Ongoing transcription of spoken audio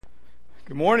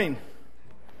Good morning.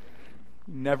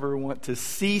 Never want to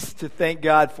cease to thank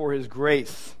God for His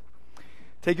grace.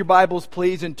 Take your Bibles,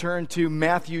 please, and turn to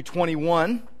Matthew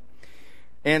 21,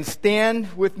 and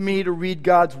stand with me to read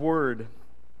God's Word.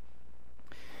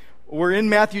 We're in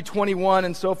Matthew 21,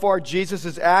 and so far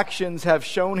Jesus' actions have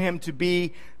shown Him to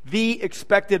be the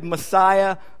expected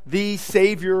Messiah, the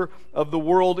Savior of the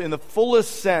world in the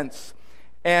fullest sense.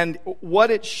 And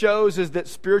what it shows is that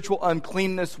spiritual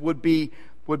uncleanness would be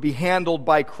handled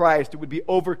by Christ. It would be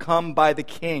overcome by the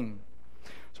King.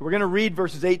 So we're going to read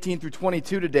verses 18 through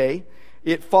 22 today.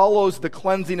 It follows the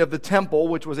cleansing of the temple,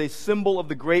 which was a symbol of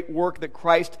the great work that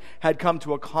Christ had come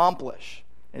to accomplish.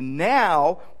 And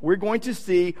now we're going to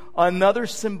see another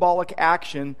symbolic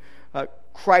action,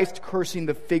 Christ cursing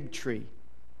the fig tree.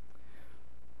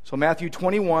 So Matthew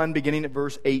 21, beginning at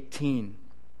verse 18.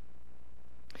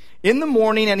 In the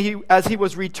morning, as he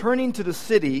was returning to the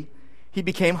city, he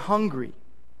became hungry.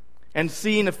 And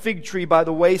seeing a fig tree by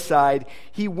the wayside,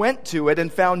 he went to it and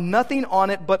found nothing on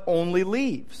it but only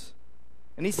leaves.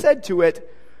 And he said to it,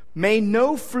 "May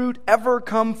no fruit ever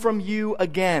come from you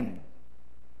again."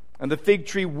 And the fig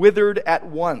tree withered at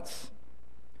once.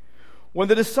 When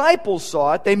the disciples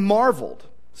saw it, they marveled,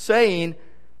 saying,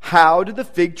 "How did the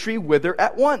fig tree wither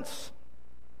at once?"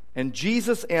 And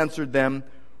Jesus answered them,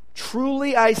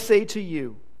 "Truly I say to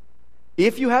you,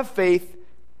 if you have faith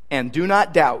and do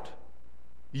not doubt,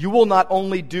 you will not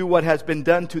only do what has been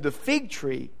done to the fig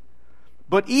tree,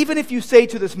 but even if you say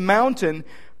to this mountain,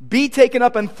 'Be taken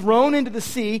up and thrown into the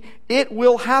sea,' it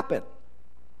will happen.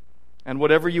 And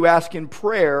whatever you ask in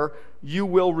prayer, you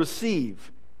will receive,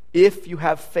 if you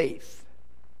have faith."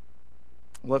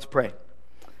 Let's pray.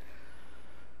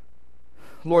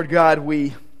 Lord God,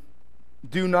 we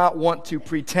do not want to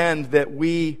pretend that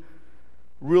we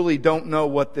really don't know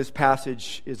what this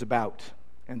passage is about,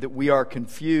 and that we are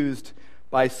confused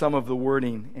by some of the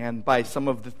wording and by some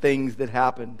of the things that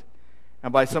happened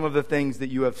and by some of the things that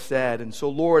you have said. And so,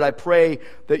 Lord, I pray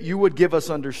that you would give us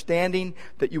understanding,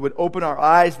 that you would open our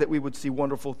eyes, that we would see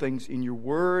wonderful things in your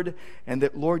word, and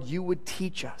that, Lord, you would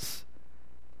teach us.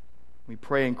 We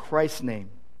pray in Christ's name.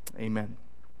 Amen.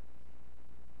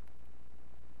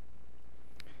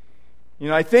 You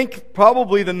know, I think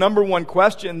probably the number one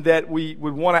question that we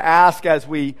would want to ask as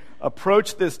we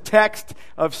approach this text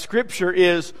of Scripture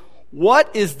is,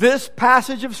 what is this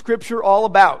passage of Scripture all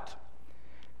about?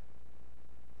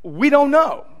 We don't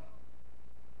know.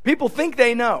 People think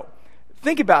they know.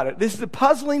 Think about it. This is a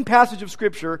puzzling passage of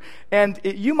Scripture, and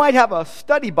you might have a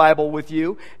study Bible with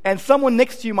you, and someone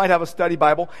next to you might have a study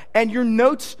Bible, and your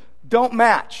notes don't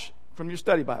match from your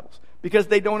study Bibles because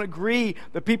they don't agree.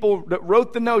 The people that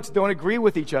wrote the notes don't agree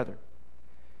with each other.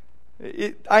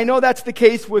 I know that's the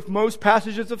case with most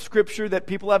passages of Scripture, that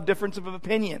people have difference of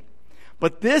opinion.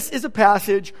 But this is a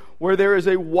passage where there is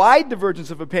a wide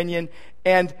divergence of opinion,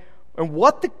 and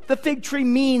what the fig tree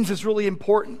means is really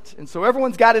important. And so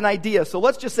everyone's got an idea. So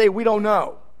let's just say we don't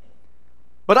know.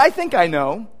 But I think I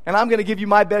know, and I'm going to give you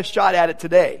my best shot at it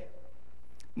today.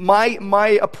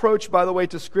 My approach, by the way,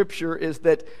 to Scripture is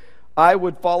that I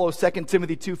would follow 2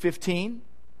 Timothy 2:15.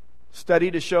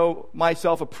 Study to show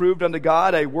myself approved unto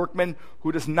God, a workman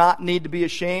who does not need to be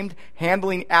ashamed,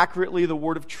 handling accurately the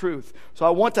word of truth. So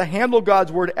I want to handle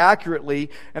God's word accurately,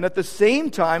 and at the same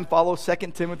time follow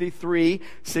 2 Timothy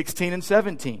 3:16 and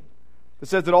 17. It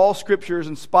says that all Scripture is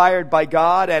inspired by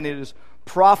God, and it is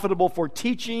profitable for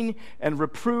teaching and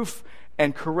reproof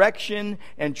and correction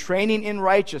and training in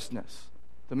righteousness.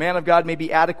 The man of God may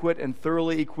be adequate and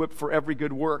thoroughly equipped for every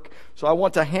good work. So I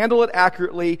want to handle it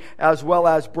accurately, as well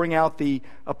as bring out the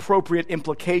appropriate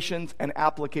implications and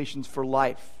applications for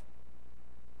life.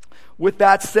 With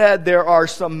that said, there are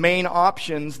some main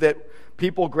options that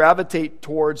people gravitate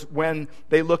towards when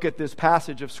they look at this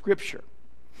passage of Scripture.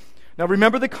 Now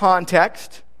remember the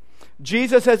context.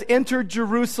 Jesus has entered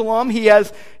Jerusalem. He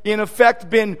has, in effect,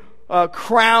 been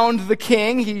crowned the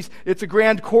king. It's a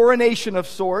grand coronation of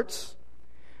sorts.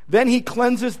 Then he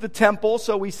cleanses the temple,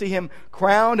 so we see him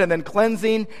crowned and then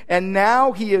cleansing, and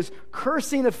now he is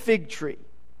cursing a fig tree.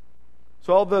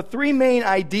 So the three main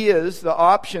ideas, the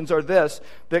options are this: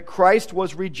 that Christ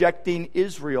was rejecting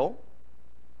Israel.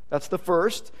 That's the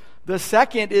first. The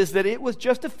second is that it was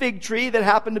just a fig tree that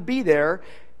happened to be there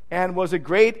and was a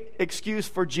great excuse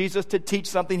for Jesus to teach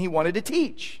something he wanted to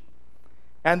teach.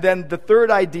 And then the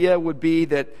third idea would be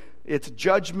that it's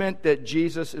judgment that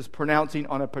Jesus is pronouncing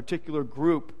on a particular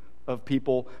group of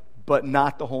people, but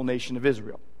not the whole nation of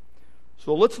Israel.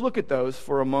 So let's look at those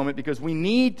for a moment, because we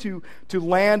need to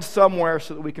land somewhere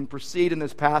so that we can proceed in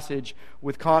this passage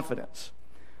with confidence.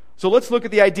 So let's look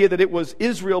at the idea that it was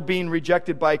Israel being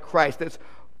rejected by Christ. That's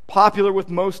popular with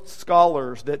most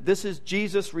scholars, that this is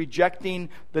Jesus rejecting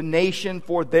the nation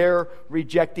for their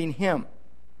rejecting him.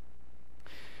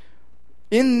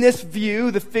 In this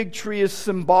view, the fig tree is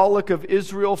symbolic of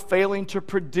Israel failing to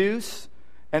produce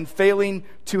and failing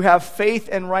to have faith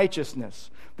and righteousness.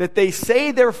 That they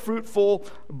say they're fruitful,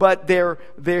 but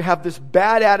they have this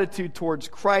bad attitude towards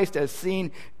Christ as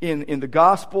seen in the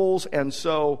Gospels, and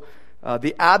so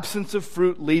the absence of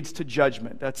fruit leads to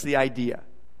judgment. That's the idea.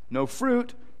 No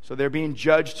fruit, so they're being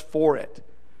judged for it.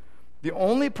 The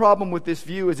only problem with this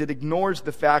view is it ignores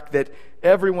the fact that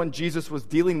everyone Jesus was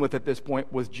dealing with at this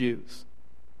point was Jews.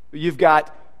 You've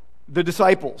got the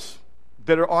disciples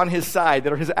that are on his side,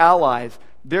 that are his allies.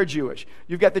 They're Jewish.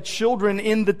 You've got the children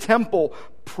in the temple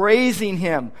praising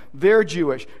him. They're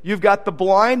Jewish. You've got the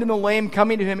blind and the lame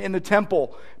coming to him in the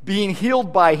temple, being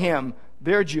healed by him.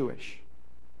 They're Jewish.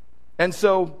 And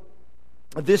so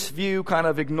this view kind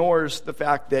of ignores the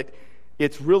fact that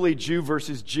it's really Jew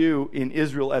versus Jew in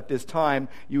Israel at this time.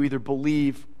 You either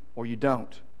believe or you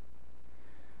don't.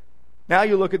 Now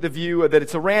you look at the view that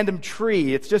it's a random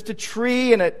tree. It's just a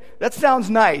tree, and that sounds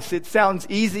nice. It sounds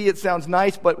easy. It sounds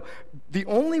nice. But the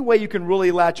only way you can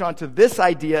really latch onto this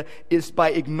idea is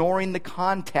by ignoring the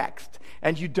context.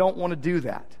 And you don't want to do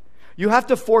that. You have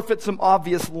to forfeit some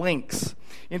obvious links.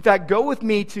 In fact, go with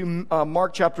me to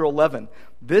Mark chapter 11.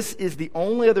 This is the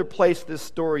only other place this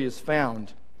story is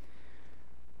found.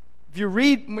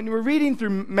 When you're reading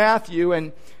through Matthew,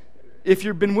 and if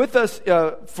you've been with us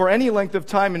for any length of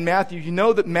time in Matthew, you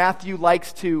know that Matthew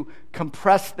likes to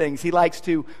compress things. He likes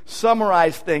to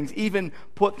summarize things, even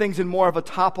put things in more of a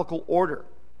topical order.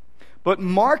 But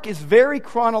Mark is very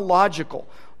chronological.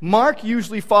 Mark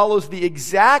usually follows the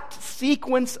exact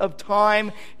sequence of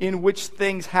time in which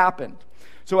things happened.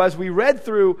 So as we read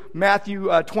through Matthew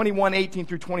 21, 18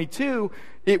 through 22,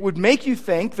 it would make you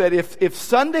think that if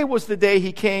Sunday was the day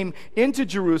he came into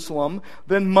Jerusalem,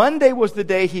 then Monday was the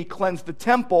day he cleansed the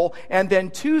temple, and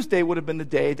then Tuesday would have been the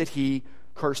day that he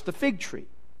cursed the fig tree.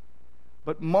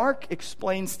 But Mark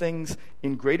explains things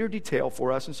in greater detail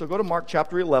for us, and so go to Mark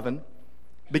chapter 11,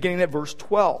 beginning at verse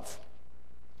 12.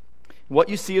 What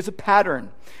you see is a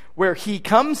pattern where he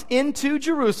comes into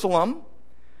Jerusalem,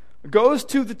 goes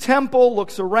to the temple,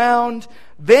 looks around,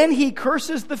 then he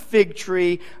curses the fig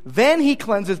tree, then he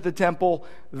cleanses the temple,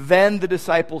 then the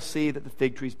disciples see that the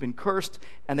fig tree's been cursed,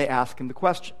 and they ask him the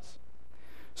questions.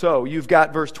 So you've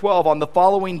got verse 12, on the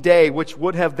following day, which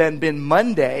would have then been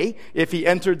Monday, if he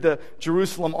entered the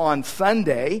Jerusalem on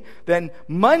Sunday, then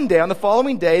Monday, on the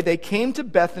following day, they came to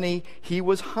Bethany, he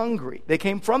was hungry. They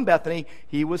came from Bethany,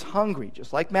 he was hungry,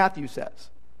 just like Matthew says.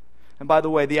 And by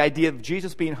the way, the idea of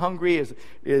Jesus being hungry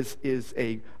is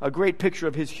a great picture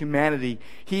of his humanity.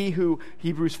 He who,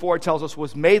 Hebrews 4 tells us,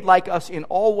 was made like us in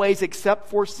all ways except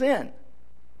for sin.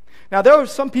 Now, there are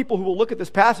some people who will look at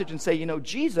this passage and say,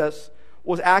 Jesus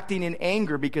was acting in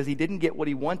anger because he didn't get what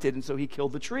he wanted, and so he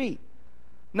killed the tree.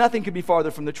 Nothing could be farther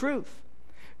from the truth.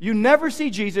 You never see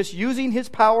Jesus using his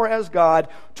power as God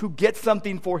to get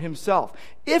something for himself.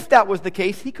 If that was the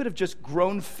case, he could have just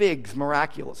grown figs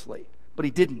miraculously, but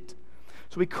he didn't.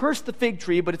 So he cursed the fig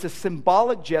tree, but it's a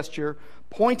symbolic gesture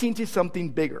pointing to something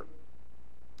bigger.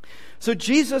 So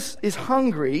Jesus is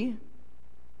hungry.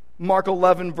 Mark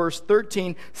 11, verse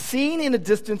 13. Seeing in a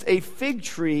distance a fig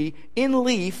tree in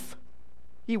leaf,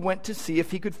 he went to see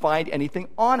if he could find anything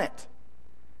on it.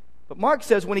 But Mark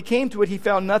says when he came to it, he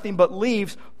found nothing but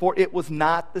leaves, for it was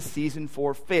not the season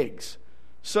for figs.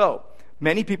 So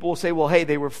many people will say, well, hey,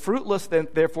 they were fruitless, then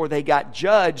therefore they got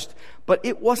judged. But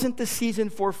it wasn't the season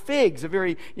for figs, a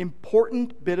very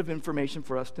important bit of information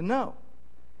for us to know.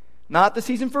 Not the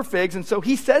season for figs. And so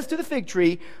he says to the fig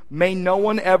tree, may no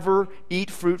one ever eat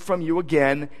fruit from you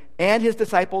again. And his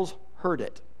disciples heard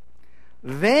it.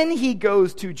 Then he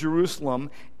goes to Jerusalem,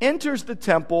 enters the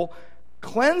temple,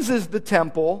 cleanses the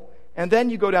temple, and then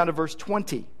you go down to verse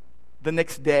 20. The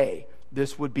next day,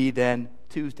 this would be then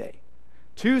Tuesday.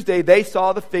 Tuesday, they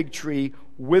saw the fig tree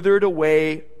withered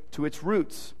away to its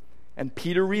roots. And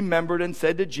Peter remembered and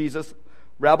said to Jesus,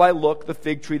 Rabbi, look, the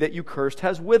fig tree that you cursed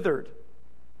has withered.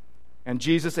 And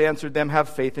Jesus answered them, have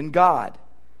faith in God.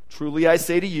 Truly I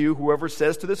say to you, whoever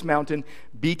says to this mountain,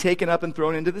 be taken up and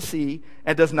thrown into the sea,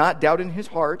 and does not doubt in his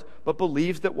heart, but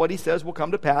believes that what he says will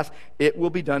come to pass, it will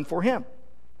be done for him.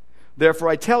 Therefore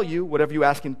I tell you, whatever you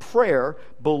ask in prayer,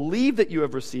 believe that you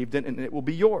have received it, and it will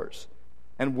be yours.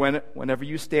 And whenever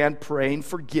you stand praying,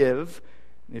 forgive,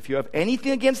 and if you have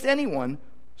anything against anyone,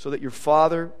 so that your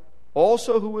Father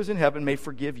also who is in heaven may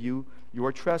forgive you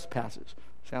your trespasses.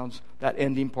 That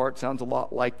ending part sounds a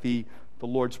lot like the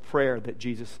Lord's Prayer that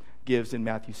Jesus gives in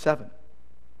Matthew 7.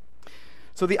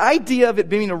 So the idea of it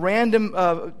being a random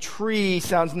tree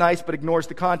sounds nice, but ignores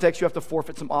the context. You have to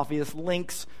forfeit some obvious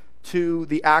links to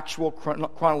the actual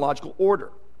chronological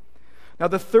order. Now,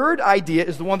 the third idea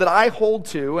is the one that I hold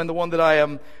to, and the one that I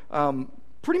am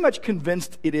pretty much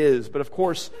convinced it is. But of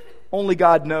course, only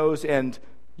God knows, and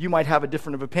you might have a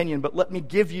different opinion. But let me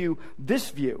give you this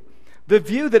view. The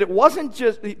view that it wasn't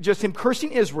just him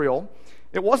cursing Israel.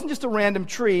 It wasn't just a random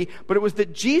tree, but it was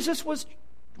that Jesus was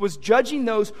judging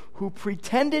those who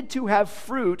pretended to have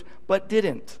fruit but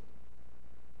didn't.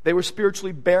 They were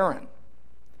spiritually barren.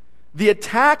 The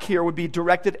attack here would be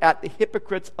directed at the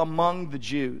hypocrites among the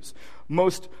Jews.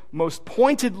 Most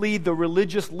pointedly, the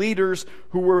religious leaders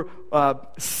who were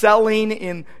selling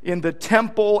in the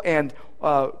temple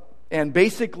and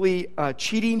basically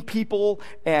cheating people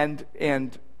and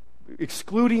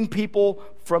excluding people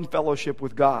from fellowship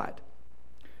with God.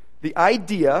 The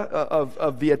idea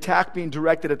of the attack being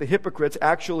directed at the hypocrites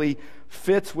actually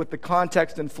fits with the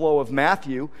context and flow of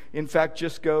Matthew. In fact,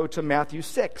 just go to Matthew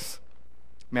 6.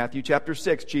 Matthew chapter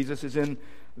 6. Jesus is in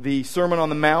the Sermon on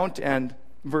the Mount, and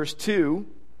verse 2,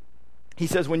 he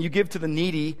says, "When you give to the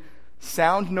needy,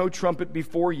 sound no trumpet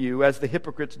before you, as the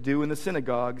hypocrites do in the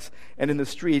synagogues and in the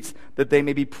streets, that they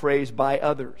may be praised by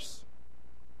others."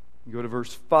 You go to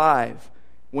verse 5.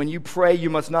 "When you pray, you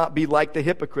must not be like the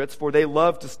hypocrites, for they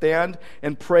love to stand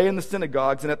and pray in the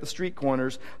synagogues and at the street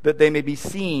corners, that they may be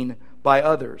seen by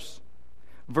others."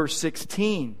 Verse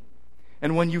 16.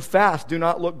 "And when you fast, do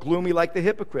not look gloomy like the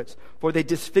hypocrites, for they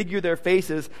disfigure their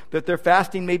faces, that their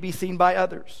fasting may be seen by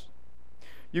others."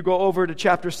 You go over to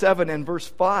chapter 7 and verse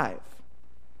 5.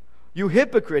 "You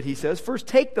hypocrite," he says, "first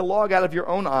take the log out of your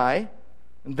own eye,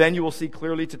 and then you will see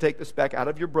clearly to take the speck out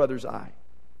of your brother's eye."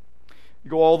 You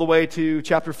go all the way to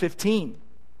chapter 15,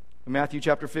 Matthew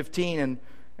chapter 15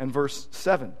 and verse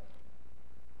 7.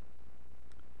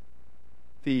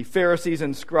 The Pharisees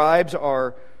and scribes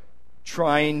are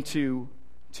trying to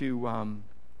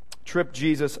trip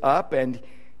Jesus up, and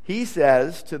he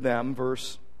says to them,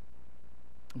 verse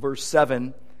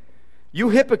 7, "You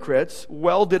hypocrites,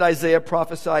 well did Isaiah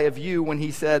prophesy of you when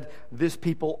he said, 'This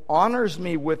people honors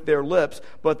me with their lips,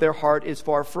 but their heart is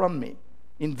far from me.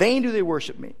 In vain do they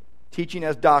worship me, teaching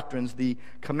as doctrines the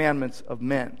commandments of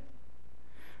men.'"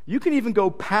 You can even go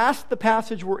past the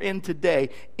passage we're in today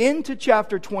into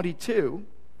chapter 22.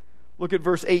 Look at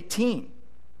verse 18.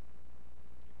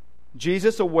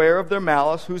 "Jesus, aware of their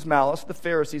malice," whose malice? The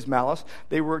Pharisees' malice.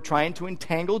 They were trying to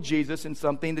entangle Jesus in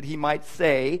something that he might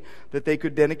say that they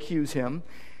could then accuse him.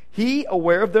 "He,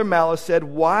 aware of their malice, said,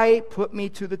 'Why put me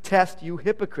to the test, you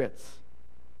hypocrites?'"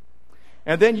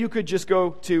 And then you could just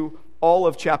go to all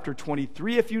of chapter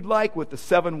 23 if you'd like, with the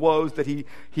 7 woes that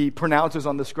he pronounces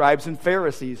on the scribes and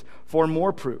Pharisees for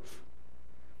more proof.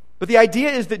 But the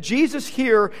idea is that Jesus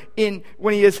here,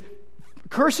 when he is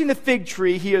cursing the fig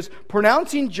tree, he is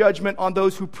pronouncing judgment on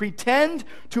those who pretend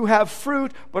to have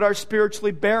fruit but are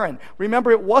spiritually barren.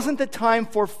 Remember, it wasn't the time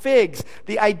for figs.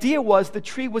 The idea was the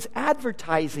tree was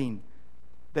advertising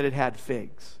that it had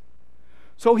figs.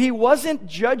 So he wasn't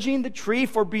judging the tree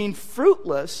for being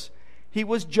fruitless. He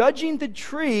was judging the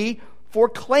tree for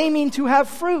claiming to have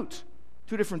fruit.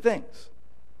 Two different things.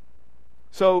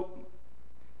 So,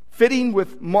 fitting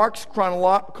with Mark's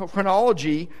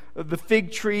chronology, the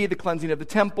fig tree, the cleansing of the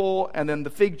temple, and then the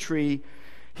fig tree,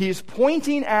 he is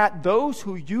pointing at those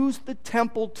who used the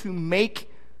temple to make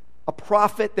a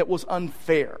profit that was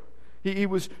unfair. He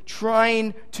was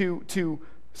trying to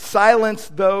silence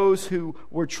those who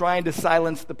were trying to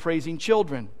silence the praising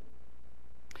children.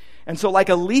 And so, like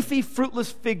a leafy,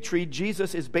 fruitless fig tree,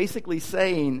 Jesus is basically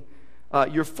saying,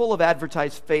 you're full of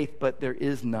advertised faith, but there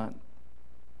is none.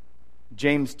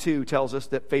 James 2 tells us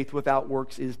that faith without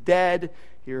works is dead.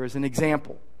 Here is an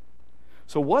example.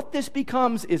 So what this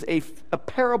becomes is a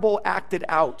parable acted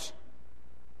out.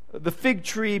 The fig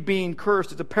tree being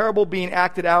cursed is a parable being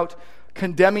acted out,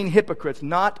 condemning hypocrites,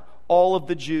 not all of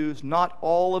the Jews, not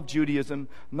all of Judaism,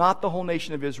 not the whole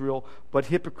nation of Israel, but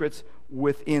hypocrites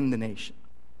within the nation.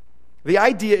 The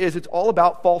idea is it's all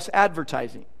about false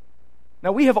advertising.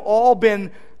 Now, we have all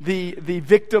been the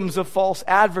victims of false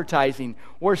advertising,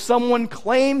 where someone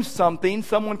claims something,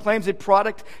 someone claims a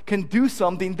product can do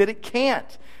something that it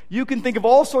can't. You can think of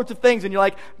all sorts of things, and you're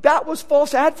like, that was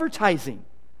false advertising.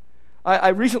 I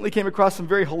recently came across some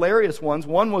very hilarious ones.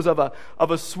 One was of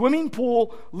a swimming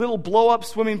pool, little blow-up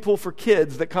swimming pool for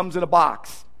kids that comes in a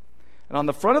box. And on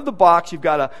the front of the box, you've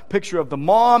got a picture of the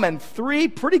mom and 3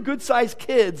 pretty good-sized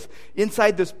kids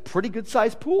inside this pretty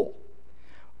good-sized pool.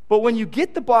 But when you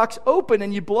get the box open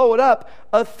and you blow it up,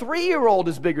 a 3-year-old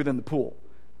is bigger than the pool.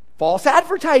 False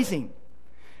advertising.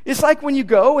 It's like when you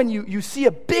go and you see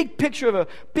a big picture of a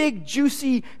big,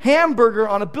 juicy hamburger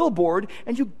on a billboard,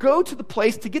 and you go to the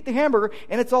place to get the hamburger,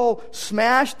 and it's all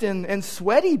smashed and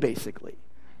sweaty, basically.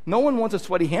 No one wants a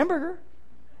sweaty hamburger.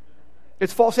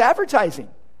 It's false advertising.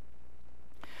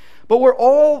 But we're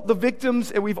all the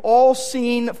victims, and we've all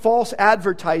seen false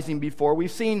advertising before.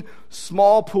 We've seen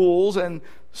small pools and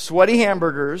sweaty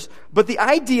hamburgers. But the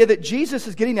idea that Jesus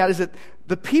is getting at is that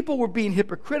the people were being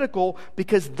hypocritical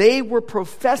because they were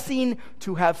professing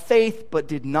to have faith but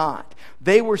did not.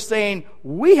 They were saying,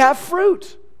 we have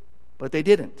fruit, but they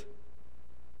didn't.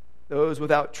 Those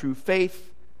without true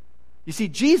faith. You see,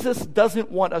 Jesus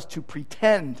doesn't want us to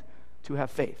pretend to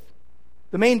have faith.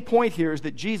 The main point here is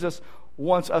that Jesus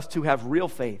wants us to have real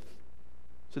faith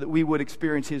so that we would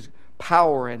experience His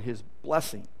power and His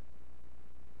blessing.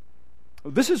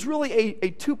 This is really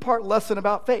a two-part lesson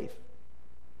about faith.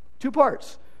 Two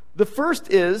parts. The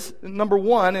first is, number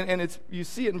one, and you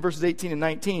see it in verses 18 and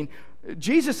 19,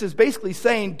 Jesus is basically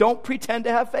saying, don't pretend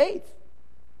to have faith.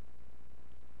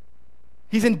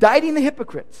 He's indicting the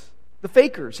hypocrites, the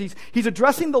fakers. He's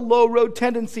addressing the low-road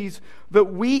tendencies that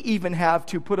we even have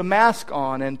to put a mask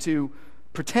on and to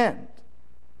pretend.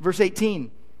 Verse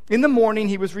 18, in the morning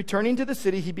he was returning to the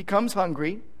city. He becomes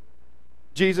hungry.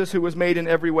 Jesus, who was made in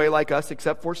every way like us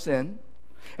except for sin.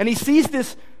 And he sees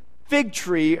this fig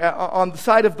tree on the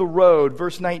side of the road,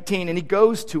 verse 19, and he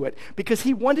goes to it because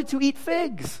he wanted to eat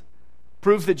figs.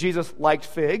 Proves that Jesus liked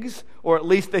figs, or at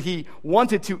least that he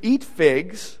wanted to eat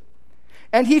figs.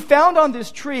 And he found on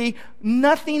this tree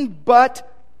nothing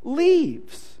but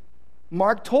leaves.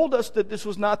 Mark told us that this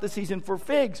was not the season for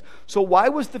figs. So why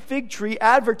was the fig tree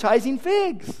advertising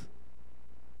figs?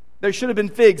 There should have been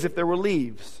figs if there were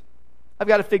leaves. I've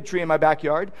got a fig tree in my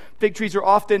backyard. Fig trees are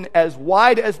often as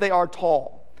wide as they are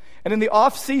tall. And in the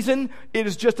off season, it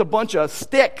is just a bunch of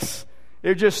sticks.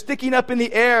 They're just sticking up in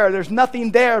the air. There's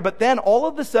nothing there. But then all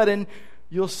of a sudden,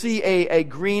 you'll see a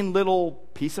green little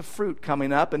piece of fruit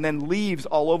coming up, and then leaves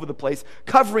all over the place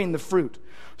covering the fruit.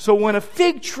 So when a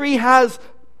fig tree has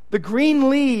the green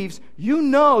leaves, you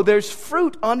know there's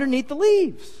fruit underneath the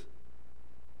leaves.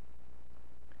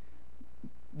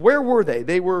 Where were they?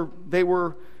 They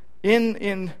were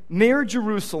in near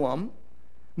Jerusalem,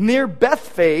 near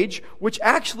Bethphage, which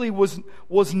actually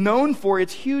was known for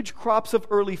its huge crops of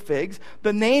early figs.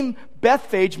 The name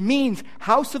Bethphage means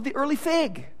house of the early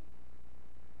fig.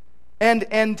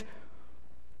 And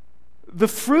the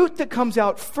fruit that comes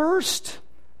out first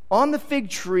on the fig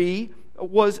tree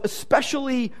was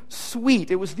especially sweet.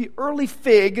 It was the early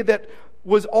fig that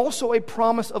was also a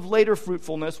promise of later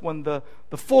fruitfulness when the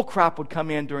full crop would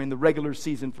come in during the regular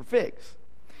season for figs.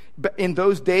 But in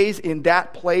those days, in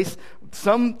that place,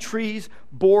 some trees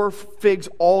bore figs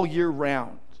all year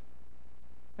round.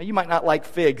 Now, you might not like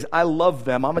figs. I love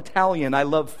them. I'm Italian. I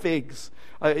love figs.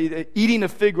 Eating a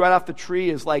fig right off the tree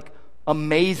is like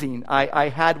amazing. I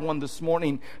had one this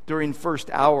morning during first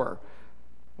hour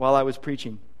while I was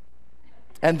preaching.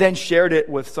 And then shared it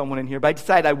with someone in here. But I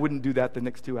decided I wouldn't do that the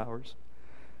next 2 hours.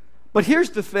 But here's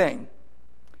the thing.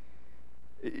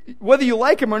 Whether you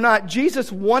like him or not,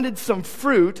 Jesus wanted some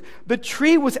fruit. The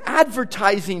tree was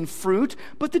advertising fruit,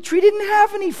 but the tree didn't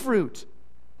have any fruit.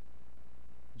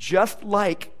 Just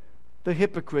like the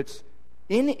hypocrites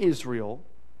in Israel,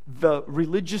 the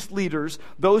religious leaders,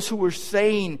 those who were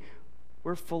saying,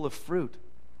 we're full of fruit.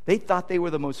 They thought they were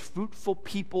the most fruitful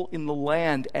people in the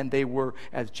land, and they were,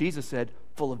 as Jesus said,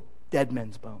 full of dead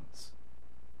men's bones.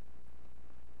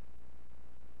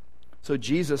 So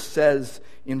Jesus says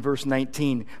in verse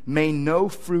 19, may no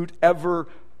fruit ever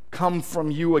come from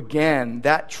you again.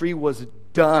 That tree was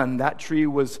done. That tree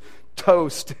was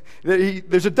toast.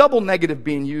 There's a double negative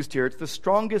being used here. It's the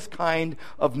strongest kind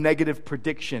of negative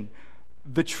prediction.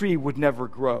 The tree would never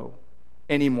grow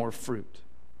any more fruit.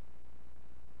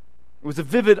 It was a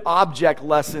vivid object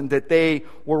lesson that they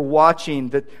were watching,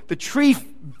 that the tree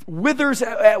withers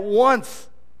at once.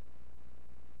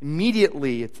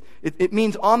 Immediately. It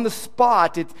means on the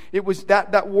spot. It was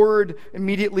that word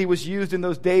immediately was used in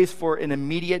those days for an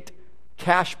immediate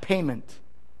cash payment.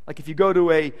 Like if you go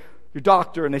to your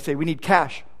doctor and they say, we need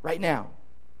cash right now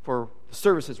for the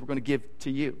services we're going to give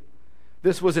to you.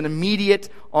 This was an immediate,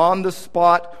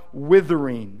 on-the-spot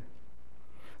withering.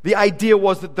 The idea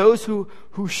was that those who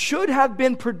should have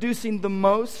been producing the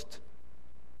most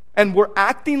and were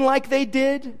acting like they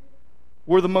did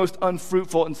were the most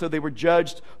unfruitful, and so they were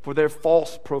judged for their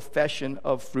false profession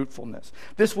of fruitfulness.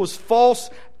 This was false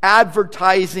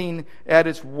advertising at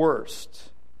its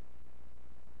worst.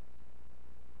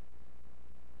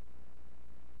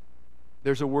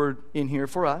 There's a word in here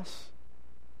for us.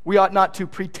 We ought not to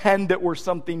pretend that we're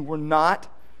something we're not.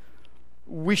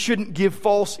 we shouldn't give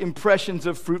false impressions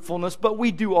of fruitfulness, but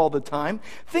we do all the time.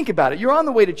 Think about it. You're on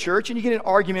the way to church and you get in an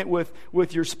argument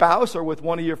with your spouse or with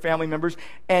one of your family members,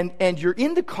 and you're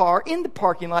in the car, in the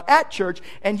parking lot, at church,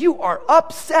 and you are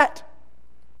upset.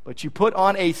 But you put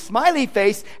on a smiley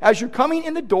face as you're coming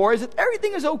in the door as if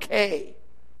everything is okay.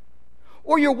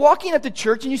 Or you're walking up to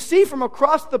church and you see from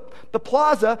across the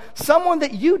plaza someone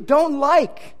that you don't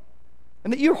like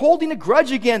and that you're holding a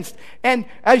grudge against. And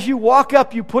as you walk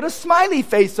up, you put a smiley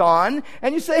face on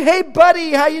and you say, "Hey,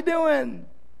 buddy, how you doing?"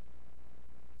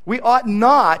 We ought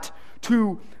not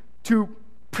to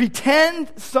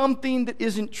pretend something that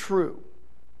isn't true.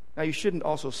 Now, you shouldn't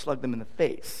also slug them in the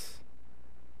face.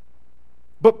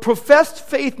 But professed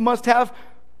faith must have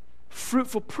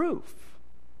fruitful proof.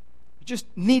 It just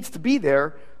needs to be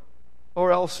there,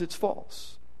 or else it's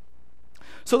false.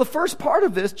 So the first part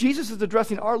of this, Jesus is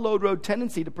addressing our low road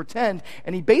tendency to pretend,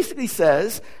 and he basically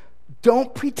says,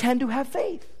 don't pretend to have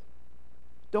faith.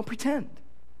 Don't pretend.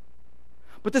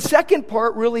 But the second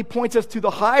part really points us to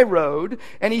the high road,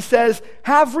 and he says,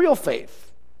 have real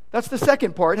faith. That's the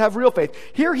second part, have real faith.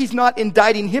 Here he's not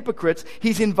indicting hypocrites,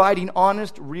 he's inviting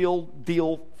honest, real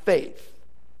deal faith.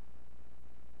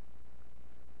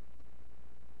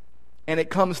 And it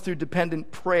comes through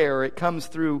dependent prayer. It comes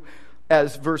through,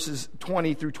 as verses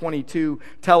 20 through 22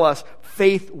 tell us,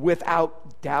 faith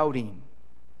without doubting.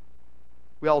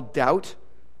 We all doubt.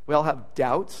 We all have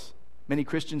doubts. Many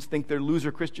Christians think they're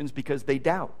loser Christians because they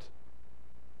doubt.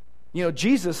 You know,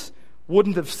 Jesus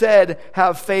wouldn't have said,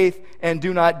 have faith and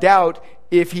do not doubt,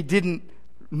 if he didn't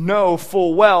know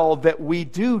full well that we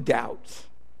do doubt.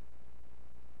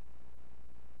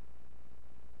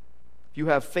 If you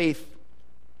have faith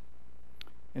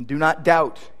and do not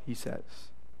doubt, he says,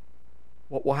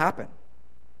 what will happen?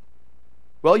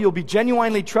 Well, you'll be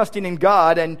genuinely trusting in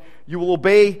God and you will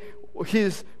obey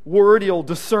his word. You'll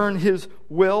discern his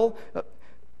will.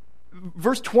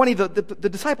 Verse 20, the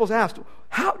disciples asked,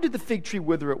 how did the fig tree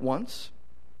wither at once?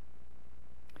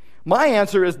 My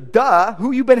answer is, duh,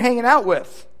 who you been hanging out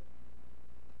with?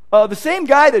 The same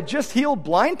guy that just healed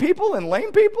blind people and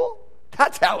lame people?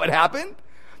 That's how it happened.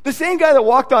 The same guy that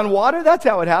walked on water? That's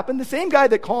how it happened. The same guy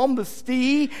that calmed the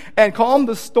sea and calmed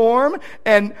the storm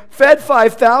and fed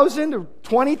 5,000 or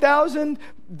 20,000?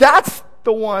 That's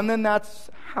the one, and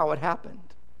that's how it happened.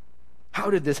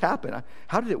 How did this happen?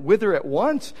 How did it wither at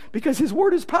once? Because his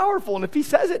word is powerful, and if he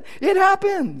says it, it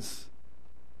happens.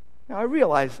 Now, I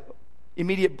realize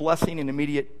immediate blessing and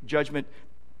immediate judgment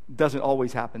doesn't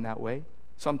always happen that way.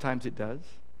 Sometimes it does.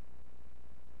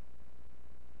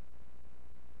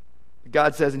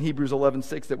 God says in Hebrews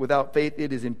 11:6 that without faith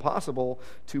it is impossible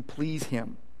to please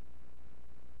him.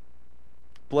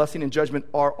 Blessing and judgment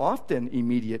are often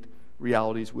immediate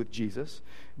realities with Jesus.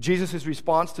 Jesus'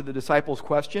 response to the disciples'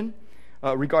 question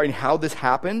regarding how this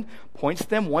happened points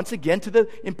them once again to the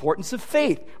importance of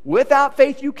faith. Without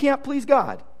faith, you can't please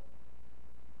God.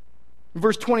 In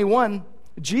verse 21,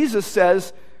 Jesus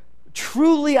says,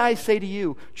 truly I say to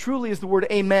you, truly is the word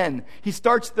amen. He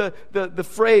starts the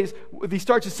phrase, he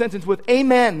starts his sentence with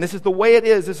amen. This is the way it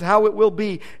is. This is how it will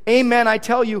be. Amen, I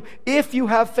tell you, if you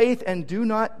have faith and do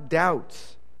not doubt.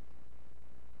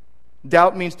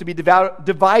 Doubt means to be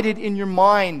divided in your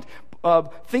mind,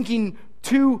 thinking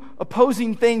two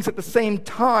opposing things at the same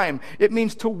time. It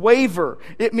means to waver.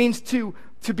 It means to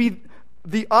be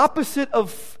the opposite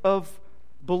of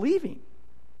believing.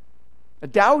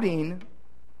 Doubting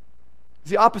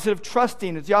is the opposite of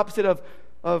trusting. It's the opposite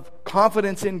of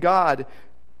confidence in God.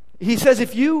 He says,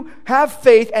 if you have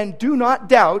faith and do not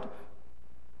doubt,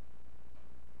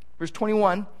 verse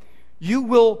 21, you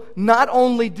will not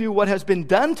only do what has been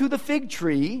done to the fig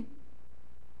tree,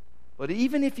 but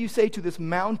even if you say to this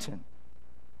mountain.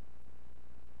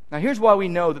 Now here's why we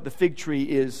know that the fig tree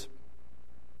is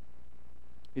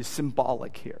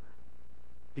symbolic here.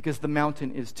 Because the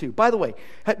mountain is too. By the way,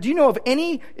 do you know of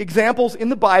any examples in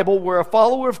the Bible where a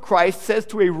follower of Christ says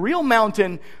to a real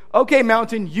mountain, okay,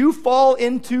 mountain, you fall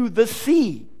into the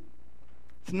sea?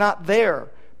 It's not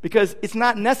there because it's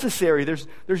not necessary.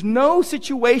 There's no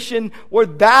situation where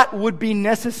that would be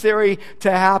necessary to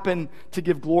happen to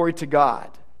give glory to God.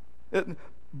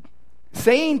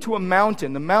 Saying to a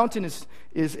mountain, the mountain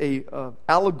is a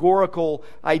allegorical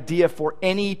idea for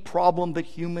any problem that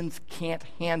humans can't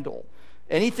handle.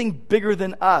 Anything bigger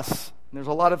than us. There's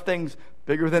a lot of things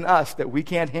bigger than us that we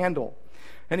can't handle.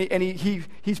 And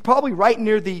he's probably right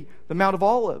near the Mount of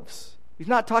Olives. He's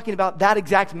not talking about that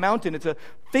exact mountain. It's a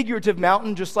figurative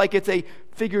mountain, just like it's a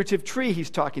figurative tree he's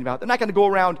talking about. They're not going to go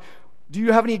around. Do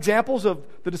you have any examples of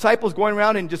the disciples going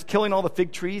around and just killing all the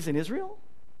fig trees in Israel?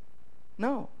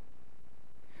 No.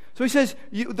 So he says,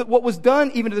 what was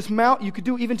done even to this mountain, you could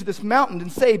do even to this mountain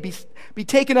and say, be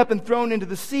taken up and thrown into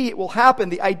the sea. It will happen.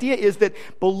 The idea is that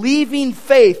believing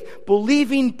faith,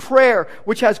 believing prayer,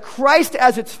 which has Christ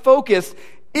as its focus,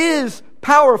 is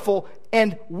powerful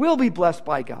and will be blessed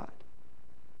by God.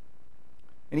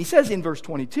 And he says in verse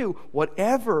 22,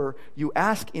 whatever you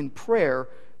ask in prayer,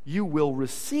 you will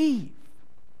receive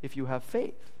if you have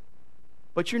faith.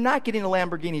 But you're not getting a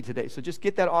Lamborghini today, so just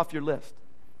get that off your list.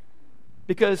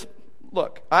 Because,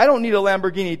 look, I don't need a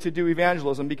Lamborghini to do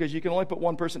evangelism because you can only put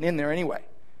one person in there anyway.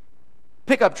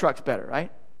 Pickup truck's better,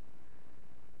 right?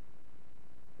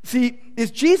 See,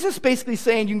 is Jesus basically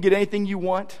saying you can get anything you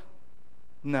want?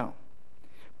 No.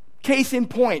 Case in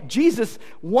point, Jesus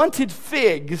wanted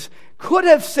figs, could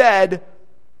have said,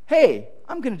 hey,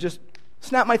 I'm going to just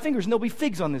snap my fingers and there'll be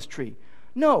figs on this tree.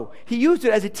 No, he used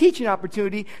it as a teaching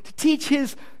opportunity to teach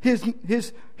his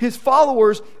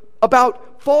followers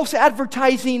about false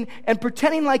advertising and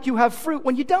pretending like you have fruit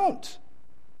when you don't.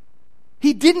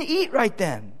 He didn't eat right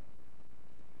then.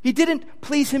 He didn't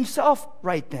please himself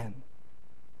right then.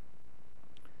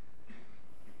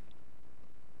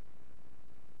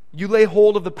 You lay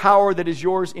hold of the power that is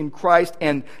yours in Christ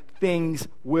and things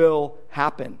will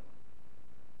happen.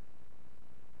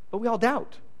 But we all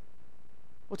doubt.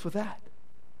 What's with that?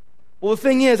 Well, the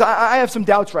thing is, I have some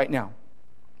doubts right now.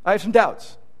 I have some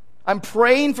doubts. I'm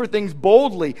praying for things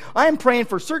boldly. I am praying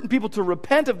for certain people to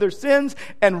repent of their sins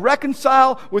and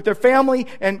reconcile with their family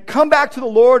and come back to the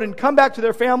Lord and come back to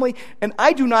their family. And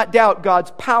I do not doubt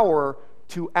God's power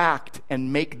to act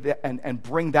and make that and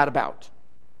bring that about.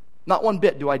 Not one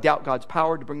bit do I doubt God's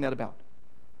power to bring that about.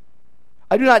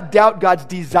 I do not doubt God's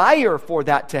desire for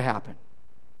that to happen.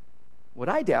 What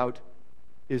I doubt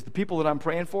is the people that I'm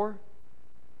praying for,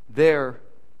 their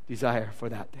desire for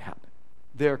that to happen,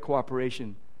 their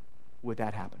cooperation with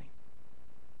that happening.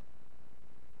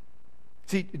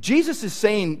 See, Jesus is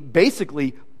saying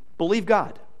basically, believe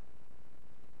God.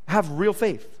 Have real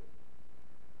faith.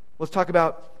 Let's talk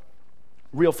about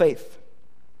real faith.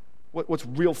 What's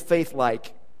real faith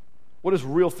like? What does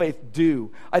real faith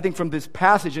do? I think from this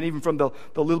passage and even from the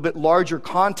little bit larger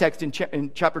context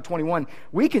in chapter 21,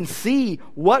 we can see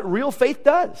what real faith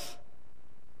does.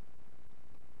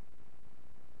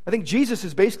 I think Jesus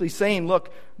is basically saying,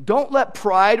 look, don't let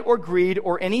pride or greed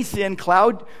or any sin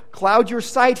cloud your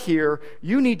sight here.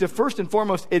 You need to first and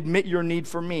foremost admit your need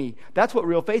for me. That's what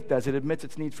real faith does. It admits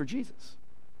its need for Jesus.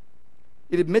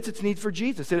 It admits its need for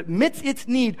Jesus. It admits its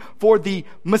need for the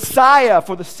Messiah,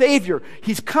 for the Savior.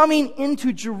 He's coming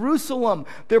into Jerusalem.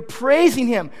 They're praising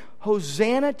him.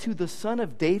 Hosanna to the Son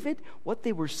of David. What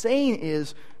they were saying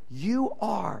is, you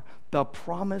are the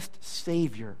promised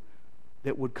Savior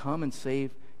that would come and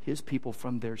save his people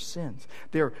from their sins.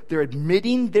 They're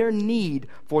admitting their need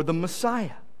for the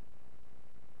Messiah.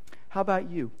 How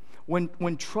about you?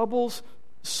 When troubles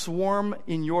swarm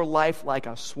in your life like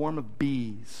a swarm of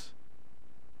bees,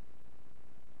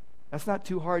 that's not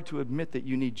too hard to admit that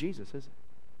you need Jesus, is it?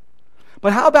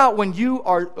 But how about when you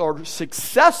are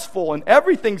successful and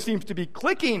everything seems to be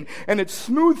clicking and it's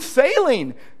smooth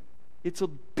sailing? It's a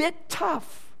bit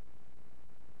tough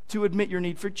to admit your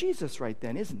need for Jesus right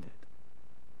then, isn't it?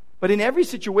 But in every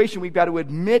situation, we've got to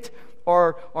admit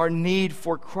our need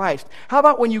for Christ. How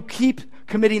about when you keep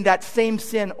committing that same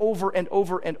sin over and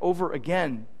over and over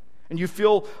again, and you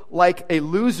feel like a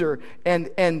loser,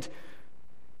 and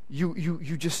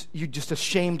you just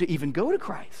ashamed to even go to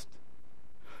Christ?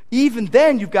 Even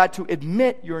then, you've got to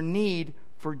admit your need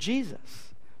for Jesus.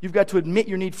 You've got to admit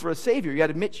your need for a Savior. You've got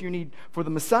to admit your need for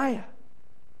the Messiah.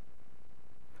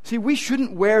 See, we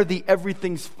shouldn't wear the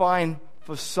everything's fine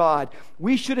facade.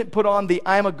 We shouldn't put on the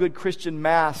I'm a good Christian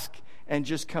mask and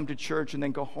just come to church and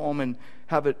then go home and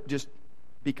have it just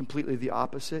be completely the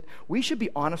opposite. We should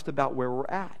be honest about where we're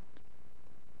at.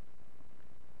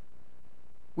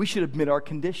 We should admit our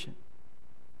condition.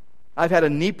 I've had a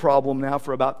knee problem now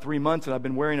for about 3 months, and I've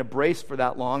been wearing a brace for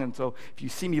that long, and so if you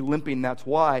see me limping, that's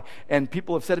why. And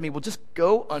people have said to me, well, just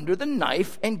go under the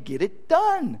knife and get it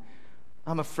done.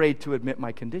 I'm afraid to admit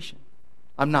my condition.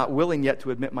 I'm not willing yet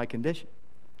to admit my condition.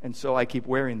 And so I keep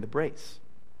wearing the brace.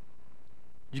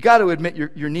 You got to admit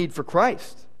your need for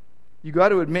Christ. You got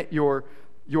to admit your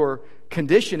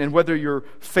condition, and whether you're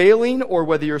failing or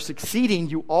whether you're succeeding,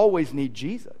 you always need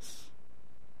Jesus.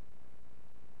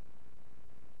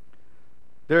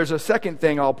 There's a second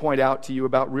thing I'll point out to you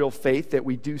about real faith that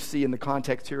we do see in the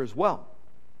context here as well.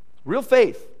 Real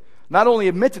faith not only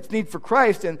admits its need for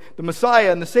Christ and the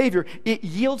Messiah and the Savior, it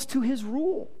yields to his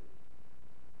rule.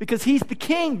 because he's the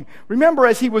king. Remember,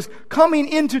 as he was coming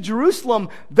into Jerusalem,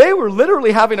 they were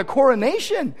literally having a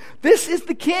coronation. This is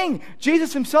the king.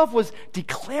 Jesus himself was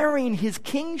declaring his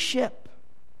kingship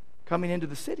coming into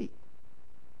the city.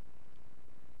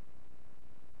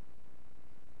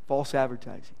 False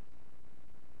advertising.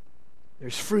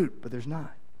 There's fruit, but there's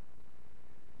not.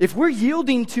 If we're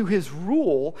yielding to his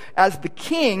rule as the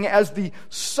king, as the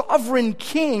sovereign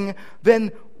king,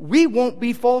 then we won't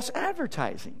be false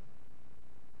advertising.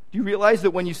 Do you realize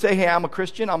that when you say, hey, I'm a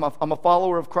Christian, I'm a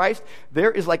follower of Christ,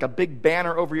 there is like a big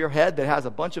banner over your head that has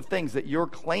a bunch of things that you're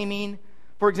claiming.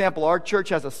 For example, our church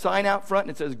has a sign out front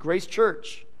and it says Grace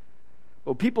Church.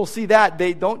 Well, people see that,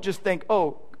 they don't just think,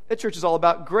 oh, that church is all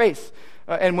about grace.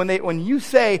 And when you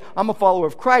say, I'm a follower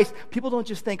of Christ, people don't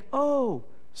just think, oh,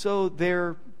 so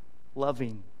they're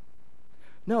loving.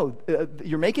 No,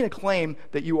 you're making a claim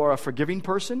that you are a forgiving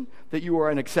person, that you are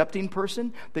an accepting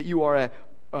person, that you are a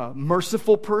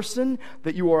merciful person,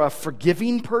 that you are a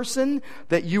forgiving person,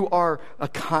 that you are a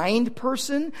kind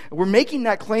person. We're making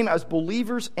that claim as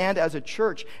believers and as a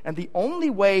church. And the only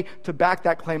way to back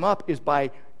that claim up is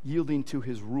by yielding to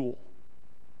his rule,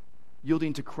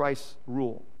 yielding to Christ's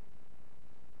rule.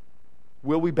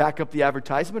 Will we back up the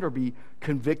advertisement or be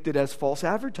convicted as false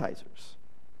advertisers?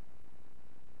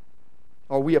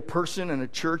 Are we a person and a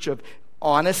church of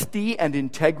honesty and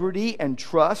integrity and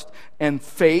trust and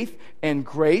faith and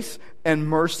grace and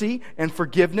mercy and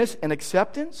forgiveness and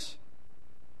acceptance?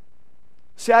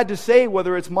 Sad to say,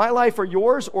 whether it's my life or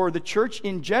yours or the church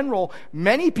in general,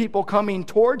 many people coming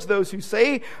towards those who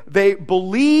say they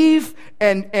believe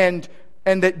and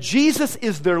that Jesus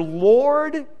is their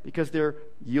Lord because they're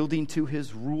yielding to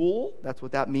his rule. That's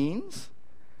what that means.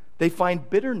 They find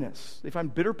bitterness. They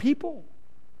find bitter people.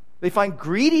 They find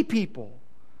greedy people.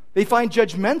 They find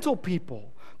judgmental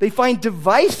people. They find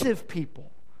divisive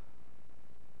people.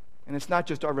 And it's not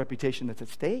just our reputation that's at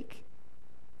stake.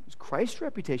 It's Christ's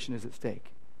reputation is at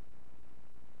stake.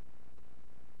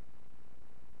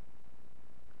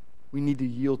 We need to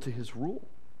yield to his rule.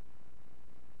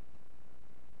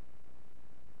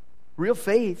 Real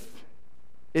faith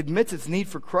admits its need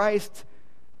for Christ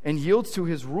and yields to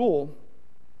his rule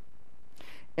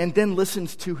and then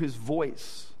listens to his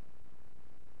voice.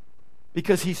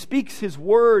 Because he speaks his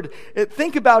word.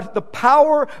 Think about the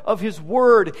power of his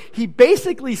word. He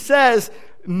basically says,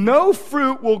 no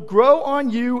fruit will grow on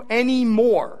you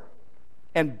anymore.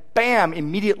 And bam,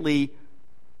 immediately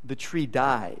the tree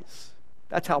dies.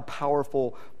 That's how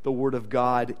powerful the word of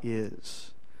God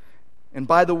is. And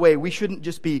by the way, we shouldn't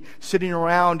just be sitting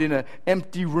around in an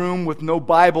empty room with no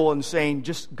Bible and saying,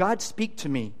 just God speak to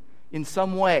me in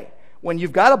some way. When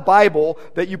you've got a Bible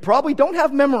that you probably don't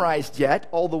have memorized yet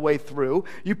all the way through,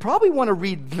 you probably want to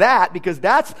read that because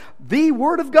that's the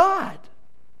Word of God.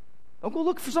 Don't go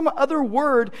look for some other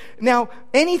word. Now,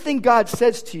 anything God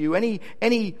says to you,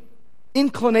 any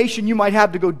inclination you might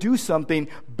have to go do something,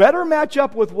 better match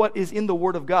up with what is in the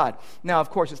Word of God. Now, of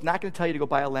course, it's not going to tell you to go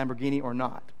buy a Lamborghini or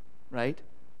not, right?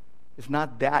 It's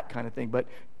not that kind of thing, but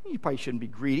you probably shouldn't be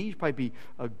greedy. You should probably be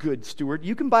a good steward.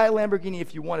 You can buy a Lamborghini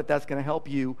if you want it. That's going to help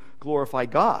you glorify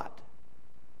God.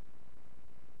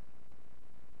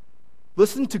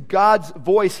 Listen to God's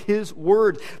voice, his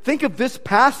word. Think of this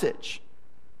passage.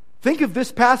 Think of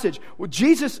this passage.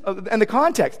 Jesus, and the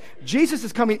context. Jesus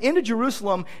is coming into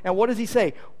Jerusalem, and what does he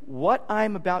say? What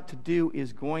I'm about to do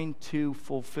is going to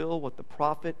fulfill what the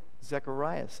prophet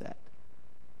Zechariah said.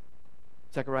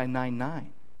 Zechariah 9:9.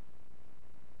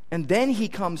 And then he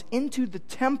comes into the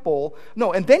temple.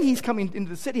 No, and then he's coming into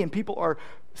the city, and people are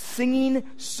singing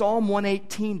Psalm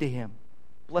 118 to him.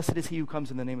 Blessed is he who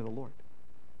comes in the name of the Lord.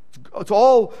 It's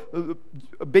all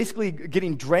basically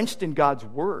getting drenched in God's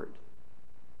word.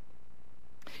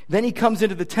 Then he comes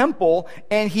into the temple,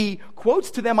 and he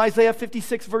quotes to them Isaiah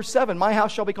 56, verse 7, my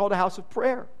house shall be called a house of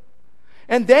prayer.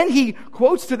 And then he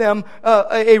quotes to them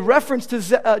a reference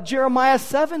to Jeremiah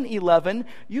 7:11,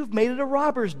 you've made it a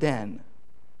robber's den.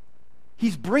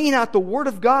 He's bringing out the word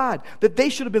of God that they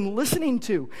should have been listening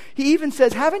to. He even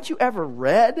says, haven't you ever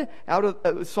read out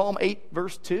of Psalm 8,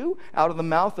 verse 2, out of the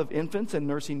mouth of infants and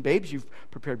nursing babes, you've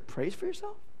prepared praise for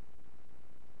yourself?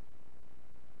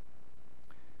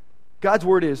 God's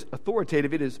word is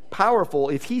authoritative. It is powerful.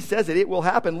 If he says it, it will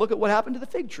happen. Look at what happened to the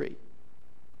fig tree.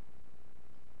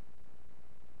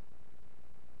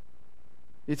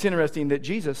 It's interesting that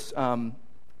Jesus,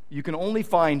 you can only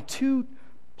find two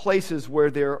places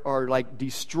where there are like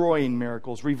destroying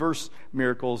miracles, reverse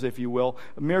miracles, if you will.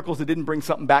 Miracles that didn't bring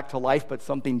something back to life, but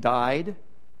something died.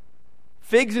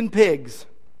 Figs and pigs.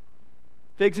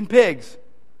 Figs and pigs.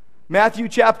 Matthew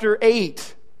chapter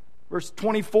 8. Verse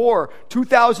 24,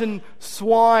 2,000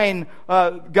 swine,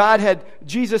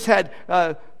 Jesus had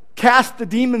cast the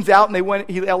demons out, and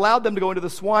he allowed them to go into the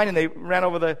swine, and they ran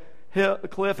over the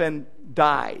cliff and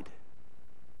died.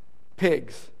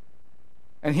 Pigs.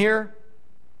 And here,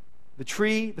 the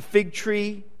fig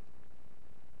tree.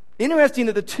 Interesting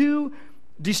that the two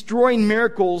destroying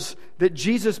miracles that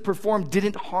Jesus performed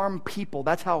didn't harm people.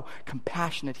 That's how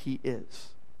compassionate he is.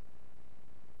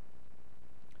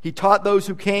 He taught those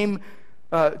who came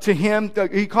to him,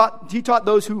 he taught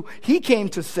those who he came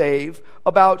to save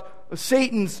about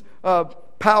Satan's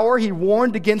power. He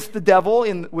warned against the devil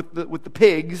with the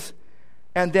pigs,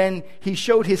 and then he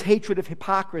showed his hatred of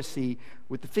hypocrisy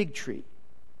with the fig tree.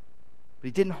 But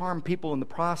he didn't harm people in the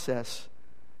process.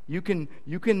 You can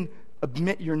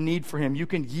admit your need for him. You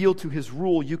can yield to his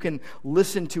rule. You can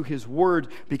listen to his word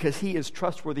because he is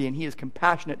trustworthy and he is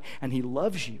compassionate and he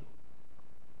loves you.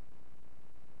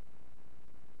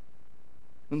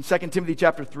 In 2 Timothy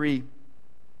chapter 3,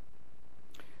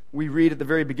 we read at the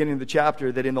very beginning of the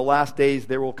chapter that in the last days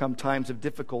there will come times of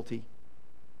difficulty.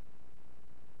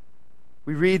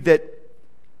 We read that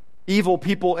evil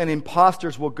people and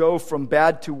impostors will go from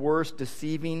bad to worse,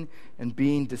 deceiving and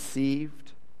being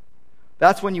deceived.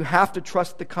 That's when you have to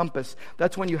trust the compass.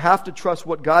 That's when you have to trust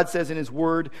what God says in his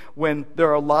word when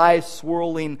there are lies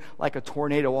swirling like a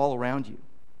tornado all around you.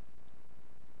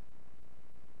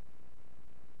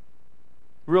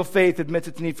 Real faith admits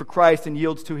its need for Christ and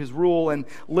yields to his rule and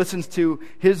listens to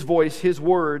his voice, his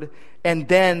word, and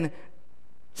then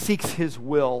seeks his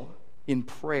will in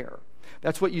prayer.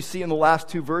 That's what you see in the last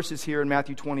two verses here in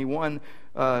Matthew 21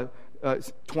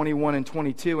 and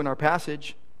 22 in our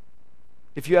passage.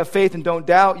 If you have faith and don't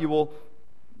doubt, you will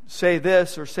say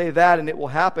this or say that and it will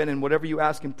happen, and whatever you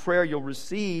ask in prayer you'll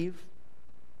receive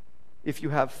if you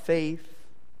have faith.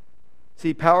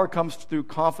 See, power comes through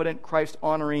confident,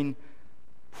 Christ-honoring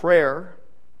prayer.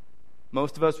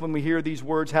 Most of us, when we hear these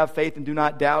words, have faith and do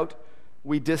not doubt,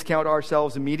 we discount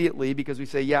ourselves immediately because we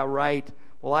say, yeah, right,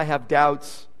 well, I have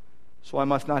doubts, so I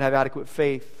must not have adequate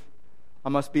faith. I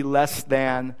must be less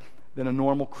than a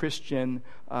normal Christian.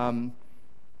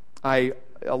 A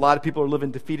lot of people are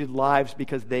living defeated lives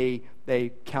because they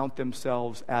count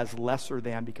themselves as lesser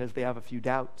than because they have a few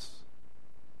doubts.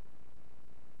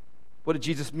 What did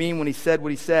Jesus mean when he said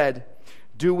what he said?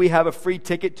 Do we have a free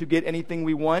ticket to get anything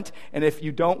we want? And if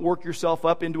you don't work yourself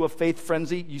up into a faith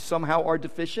frenzy, you somehow are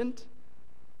deficient?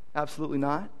 Absolutely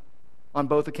not. On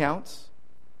both accounts.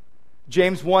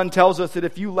 James 1 tells us that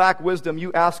if you lack wisdom,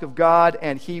 you ask of God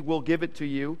and he will give it to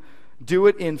you. Do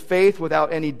it in faith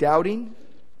without any doubting.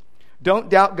 Don't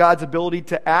doubt God's ability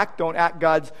to act. Don't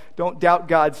doubt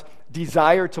God's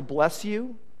desire to bless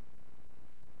you.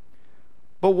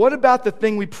 But what about the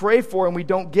thing we pray for and we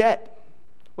don't get?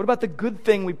 What about the good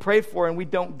thing we pray for and we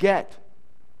don't get?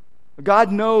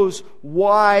 God knows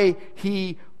why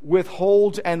he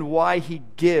withholds and why he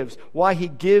gives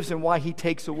and why he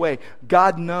takes away.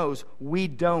 God knows, we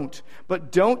don't.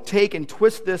 But don't take and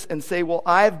twist this and say, well,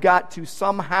 I've got to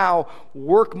somehow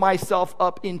work myself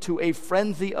up into a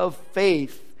frenzy of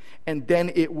faith and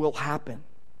then it will happen.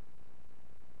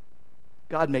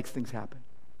 God makes things happen.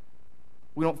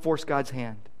 We don't force God's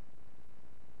hand.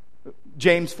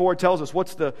 James 4 tells us,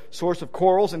 what's the source of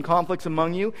quarrels and conflicts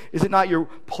among you? Is it not your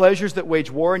pleasures that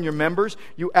wage war in your members?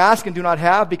 You ask and do not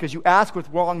have because you ask with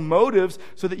wrong motives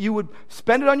so that you would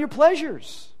spend it on your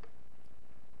pleasures.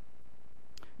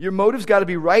 Your motive's got to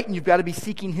be right and you've got to be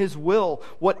seeking his will.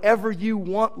 Whatever you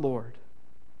want, Lord.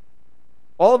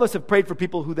 All of us have prayed for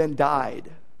people who then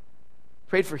died.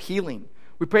 Prayed for healing.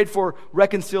 We prayed for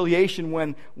reconciliation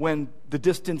when the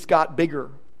distance got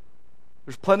bigger.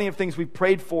 There's plenty of things we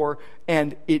prayed for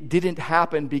and it didn't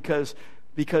happen because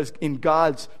in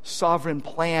God's sovereign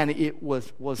plan it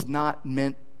was not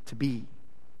meant to be.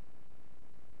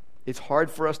 It's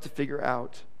hard for us to figure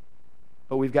out,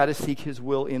 but we've got to seek his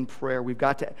will in prayer. We've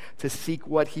got to seek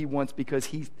what he wants because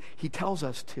he tells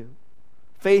us to.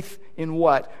 Faith in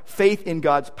what? Faith in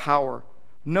God's power.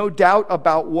 No doubt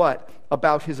about what?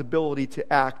 About his ability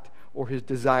to act or his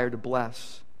desire to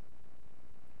bless.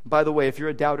 By the way, if you're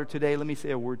a doubter today, let me say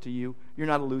a word to you. You're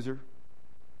not a loser.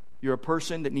 You're a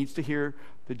person that needs to hear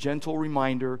the gentle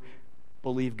reminder,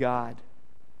 believe God.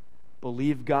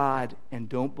 Believe God and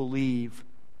don't believe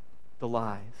the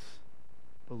lies.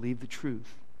 Believe the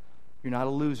truth. You're not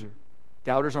a loser.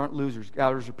 Doubters aren't losers.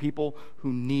 Doubters are people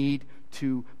who need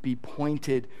to be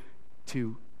pointed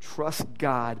to trust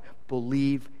God,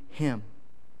 believe him.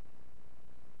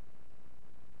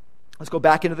 Let's go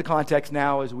back into the context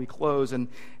now as we close, and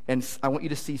I want you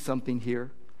to see something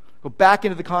here. Go back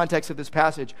into the context of this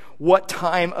passage. What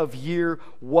time of year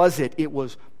was it? It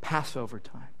was Passover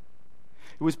time.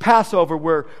 It was Passover,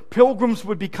 where pilgrims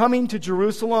would be coming to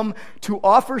Jerusalem to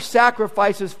offer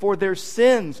sacrifices for their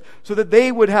sins so that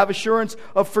they would have assurance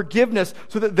of forgiveness,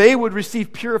 so that they would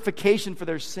receive purification for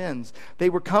their sins. They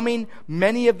were coming,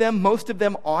 many of them, most of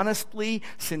them honestly,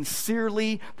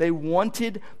 sincerely. They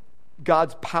wanted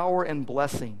God's power and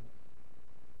blessing.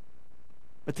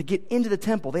 But to get into the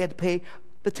temple, they had to pay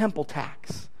the temple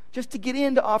tax just to get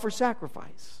in to offer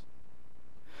sacrifice.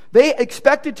 They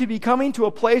expected to be coming to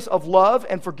a place of love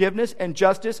and forgiveness and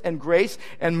justice and grace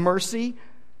and mercy.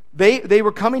 They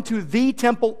were coming to the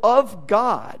temple of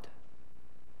God.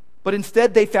 But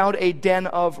instead they found a den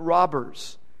of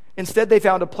robbers. Instead they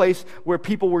found a place where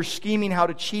people were scheming how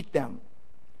to cheat them.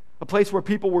 A place where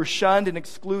people were shunned and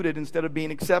excluded instead of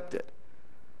being accepted.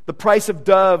 The price of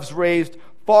doves raised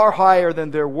far higher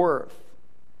than their worth.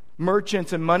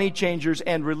 Merchants and money changers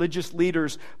and religious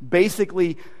leaders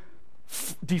basically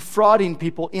defrauding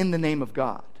people in the name of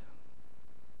God.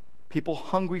 People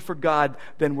hungry for God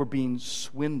then were being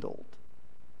swindled.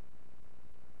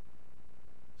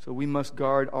 So we must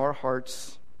guard our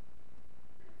hearts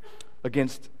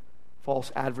against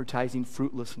false advertising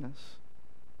fruitlessness.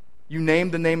 You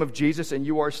name the name of Jesus and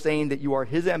you are saying that you are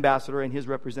His ambassador and His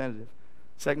representative.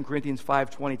 2 Corinthians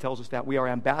 5:20 tells us that we are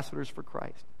ambassadors for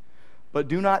Christ. But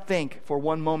do not think for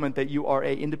one moment that you are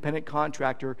an independent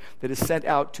contractor that is sent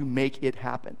out to make it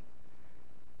happen.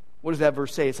 What does that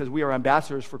verse say? It says we are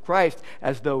ambassadors for Christ,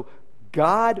 as though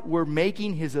God were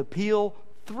making His appeal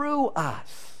through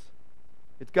us.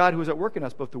 It's God who is at work in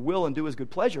us, both to will and do His good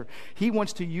pleasure. He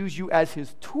wants to use you as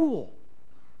His tool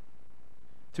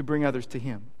to bring others to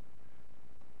Him.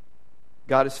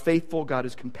 God is faithful. God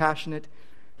is compassionate.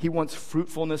 He wants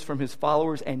fruitfulness from His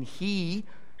followers, and He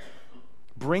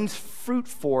brings fruit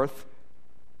forth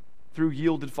through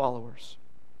yielded followers.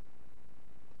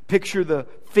 Picture the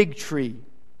fig tree.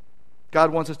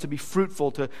 God wants us to be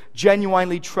fruitful, to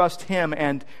genuinely trust Him,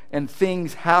 and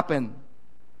things happen.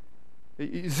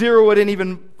 You zero it in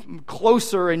even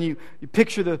closer and you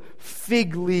picture the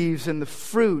fig leaves and the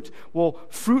fruit. Well,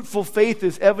 fruitful faith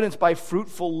is evidenced by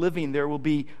fruitful living. There will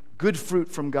be good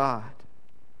fruit from God.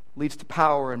 Leads to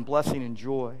power and blessing and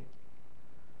joy.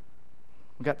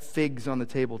 We've got figs on the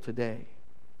table today.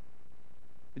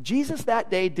 Jesus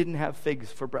that day didn't have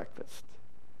figs for breakfast.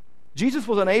 Jesus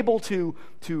was unable to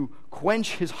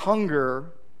quench His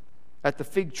hunger at the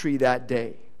fig tree that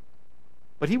day.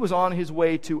 But He was on His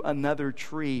way to another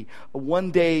tree.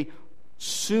 One day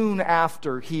soon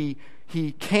after, He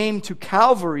came to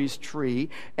Calvary's tree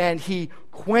and He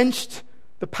quenched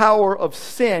the power of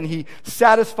sin. He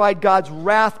satisfied God's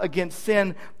wrath against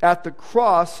sin at the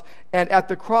cross, and at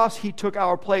the cross He took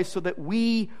our place so that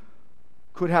we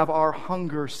could have our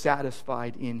hunger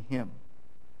satisfied in Him.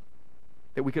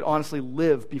 That we could honestly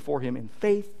live before Him in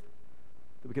faith,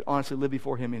 that we could honestly live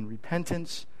before Him in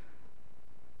repentance,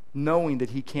 knowing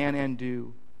that He can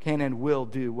and will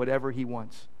do whatever He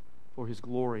wants for His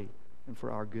glory and for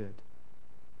our good.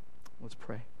 Let's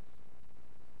pray.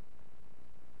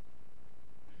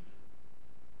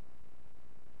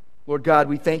 Lord God,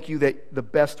 we thank You that the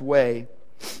best way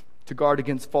to guard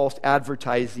against false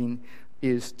advertising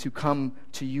is to come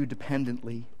to You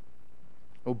dependently,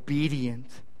 obedient,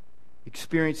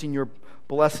 experiencing Your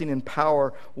blessing and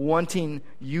power, wanting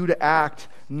You to act,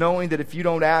 knowing that if You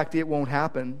don't act, it won't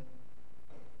happen.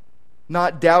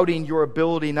 Not doubting Your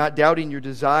ability, not doubting Your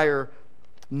desire,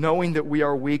 knowing that we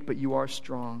are weak, but You are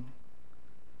strong.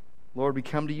 Lord, we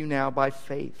come to You now by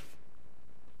faith,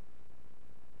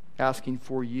 asking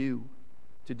for You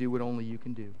to do what only You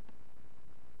can do.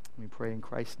 We pray in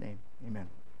Christ's name. Amen.